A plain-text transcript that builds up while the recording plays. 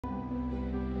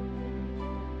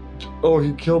Oh,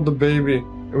 he killed the baby.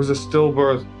 It was a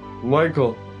stillbirth.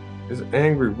 Michael is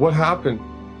angry. What happened?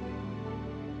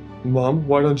 Mom,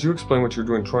 why don't you explain what you're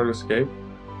doing? Trying to escape?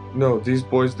 No, these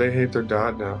boys, they hate their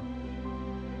dad now.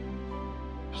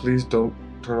 Please don't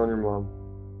turn on your mom.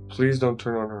 Please don't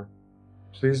turn on her.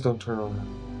 Please don't turn on her.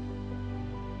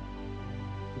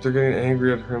 They're getting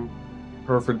angry at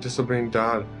her for disobeying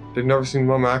dad. They've never seen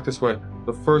mom act this way.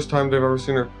 The first time they've ever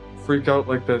seen her freak out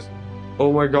like this.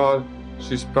 Oh my god,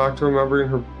 she's back to remembering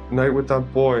her night with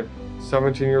that boy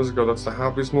 17 years ago. That's the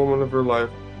happiest moment of her life.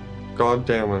 God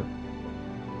damn it.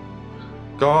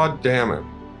 God damn it.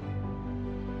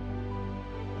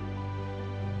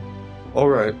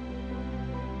 Alright.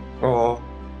 Oh,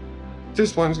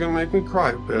 this one's gonna make me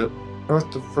cry a bit. That's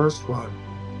the first one.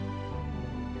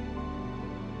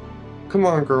 Come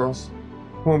on, girls.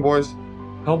 Come on, boys.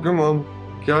 Help your mom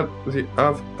get the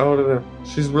F out of there.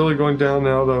 She's really going down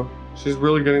now, though. She's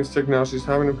really getting sick now. She's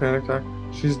having a panic attack.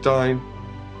 She's dying.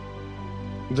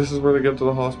 This is where they get to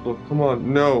the hospital. Come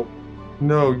on. No.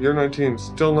 No, you're 19.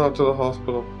 Still not to the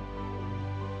hospital.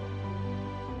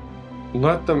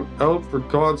 Let them out, for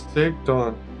God's sake,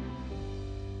 Don.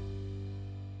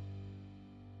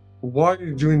 Why are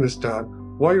you doing this, Dad?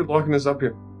 Why are you locking us up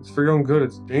here? It's for your own good.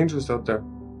 It's dangerous out there.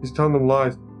 He's telling them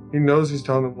lies. He knows he's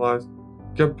telling them lies.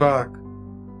 Get back.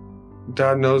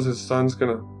 Dad knows his son's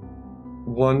gonna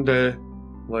one day,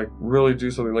 like, really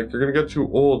do something. Like, you're gonna get too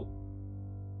old.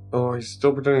 Oh, he's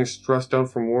still pretending he's stressed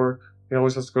out from work. He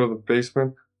always has to go to the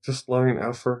basement. Just lying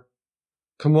effort.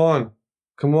 Come on.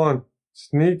 Come on.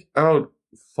 Sneak out.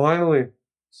 Finally.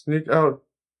 Sneak out.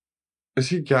 Is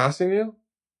he gassing you?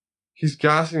 He's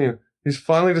gassing you. He's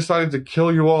finally decided to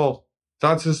kill you all.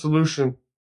 That's his solution.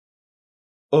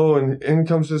 Oh, and in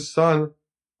comes his son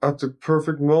at the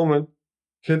perfect moment.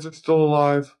 Kids are still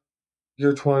alive.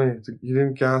 You're 20. You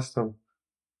didn't gas them.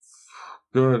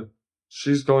 Good.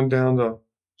 She's going down, though.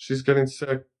 She's getting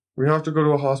sick. We have to go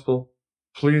to a hospital.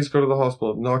 Please go to the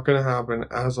hospital. Not gonna happen,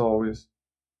 as always.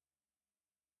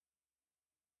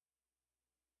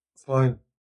 Fine.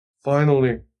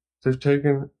 Finally, they've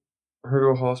taken her to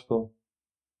a hospital.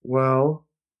 Well,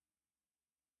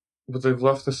 but they've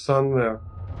left the son there.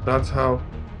 That's how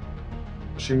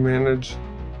she manages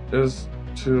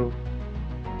to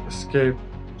escape.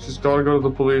 She's got to go to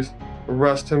the police,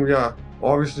 arrest him. Yeah,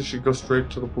 obviously she'd go straight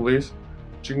to the police.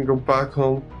 She can go back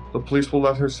home. The police will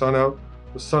let her son out.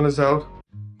 The son is out.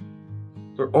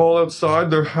 They're all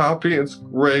outside. They're happy. It's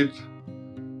great.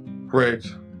 Great.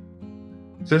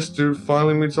 This dude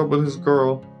finally meets up with his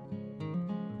girl,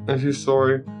 and he's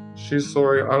sorry. She's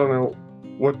sorry. I don't know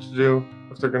what to do,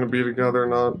 if they're gonna be together or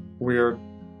not. Weird.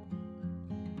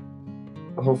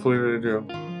 Hopefully they do.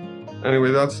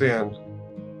 Anyway, that's the end.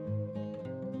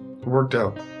 Worked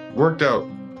out. Worked out.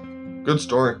 Good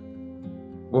story.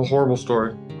 Well, horrible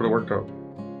story, but it worked out.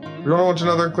 If you want to watch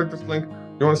another, click this link.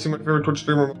 If you want to see my favorite Twitch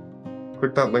streamer,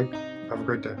 click that link. Have a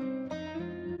great day.